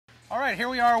All right, here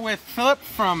we are with Philip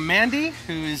from M.A.N.D.Y,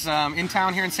 who's in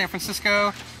town here in San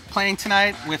Francisco, playing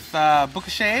tonight with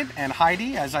Shade and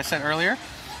Heidi, as I said earlier.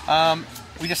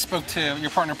 We just spoke to your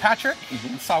partner Patrick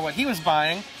and saw what he was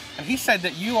buying, and he said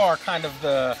that you are kind of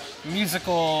the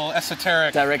musical,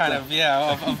 esoteric director. Kind of,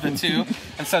 of the two,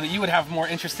 and so that you would have more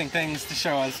interesting things to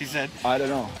show us, he said. I don't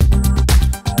know.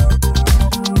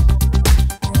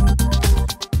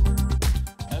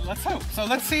 Let's hope. So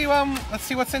let's see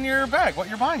what's in your bag, what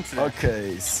you're buying today.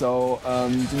 Okay, so the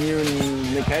new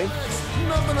M.A.N.D.Y,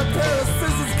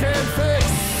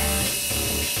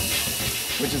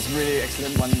 which is really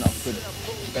excellent, one of the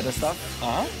better stuff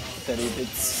that he did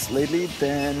lately.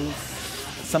 Then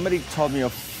somebody told me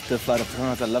of the Flight of the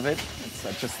Conchords. I love it.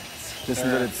 I just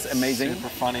listened to it. It's amazing. Super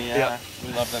funny. Yeah.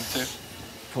 We love them too.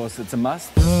 Of course, it's a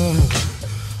must.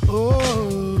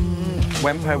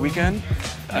 Vampire Weekend.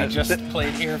 I just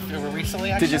played here recently,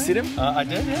 actually. Did you see them? I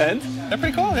did, yeah. And? They're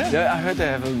pretty cool, yeah. Yeah, I heard they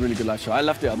have a really good live show. I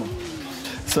love the album.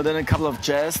 So then a couple of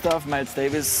jazz stuff, Miles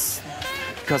Davis,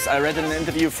 because I read in an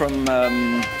interview from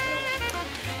The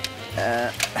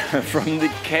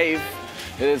Cave.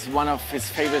 It is one of his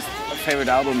favorite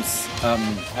albums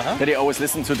that he always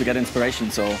listens to get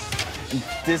inspiration. So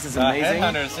this is amazing.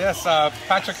 Headhunters, yes.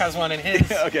 Patrick has one in his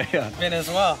bin as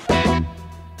well.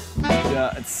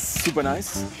 Yeah, it's super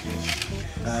nice.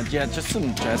 Yeah, just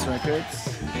some jazz records.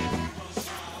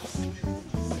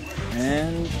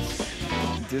 And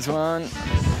this one.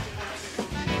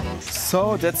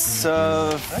 So that's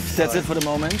it for the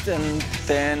moment, and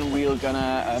then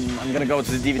I'm gonna go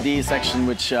to the DVD section,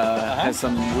 which has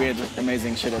some weird,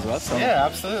 amazing shit as well. So. Yeah,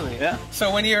 absolutely. Yeah. So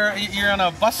when you're on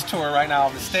a bus tour right now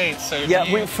of the States, so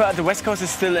the West Coast is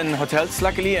still in hotels,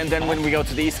 luckily, and then when we go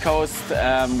to the East Coast,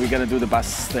 we're gonna do the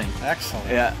bus thing. Excellent.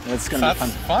 Yeah, that's gonna be fun.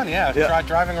 That's fun. Yeah.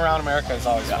 Driving around America is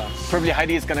always fun. Probably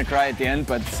Heidi is gonna cry at the end,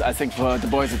 but I think for the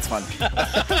boys it's fun.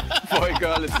 For a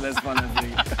girl, it's less fun. I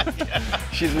think.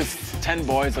 She's with 10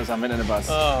 boys or something in the bus.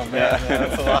 Oh man,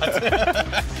 that's a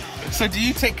lot. So do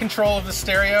you take control of the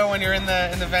stereo when you're in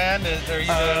the van?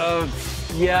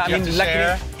 Yeah, I mean,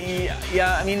 luckily,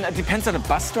 I mean, it depends on the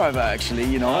bus driver actually,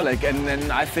 you know, like, and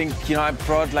then I think, you know, I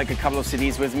brought like a couple of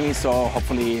CDs with me, so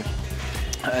hopefully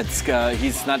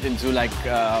he's not into like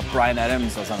Bryan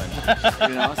Adams or something,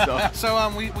 you know. So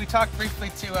we talked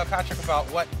briefly to Patrick about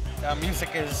what music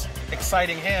is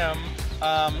exciting him.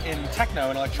 In techno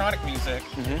and electronic music.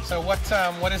 So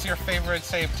what is your favorite,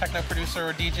 say, techno producer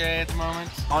or DJ at the moment?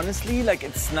 Honestly, like,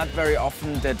 it's not very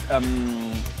often that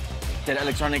that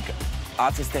electronic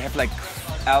artists, they have like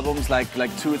albums, like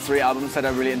 2 or 3 albums that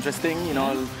are really interesting, you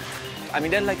know. I mean,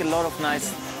 there are like a lot of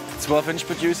nice 12-inch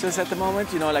producers at the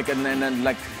moment, you know, like, and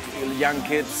like young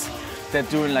kids. They're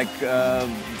doing like,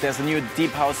 there's a new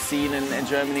deep house scene in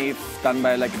Germany done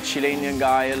by like a Chilean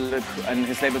guy, and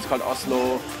his label's called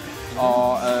Oslo.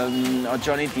 Or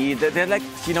Johnny D. They're like,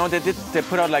 you know, they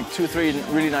put out like 2 or 3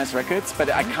 really nice records, but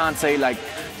I can't say like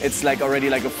it's like already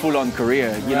like a full-on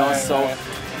career, you know. So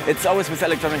it's always with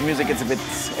electronic music, it's a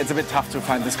bit tough to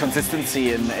find this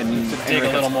consistency in dig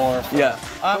a little more. Yeah.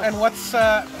 And what's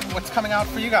coming out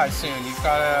for you guys soon? You've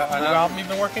got a new album you've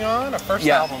been working on, a first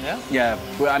album, yeah? Yeah.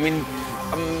 Well, I mean,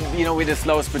 you know, we're the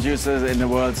slowest producers in the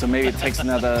world, so maybe it takes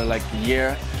another like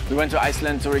year. We went to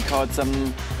Iceland to record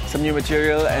some new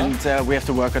material, and we have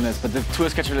to work on this. But the tour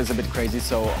schedule is a bit crazy,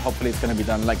 so hopefully it's going to be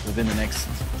done like within the next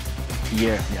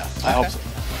year. Yeah, I hope so.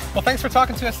 Well, thanks for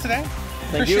talking to us today.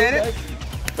 Appreciate it.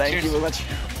 Thank you very much.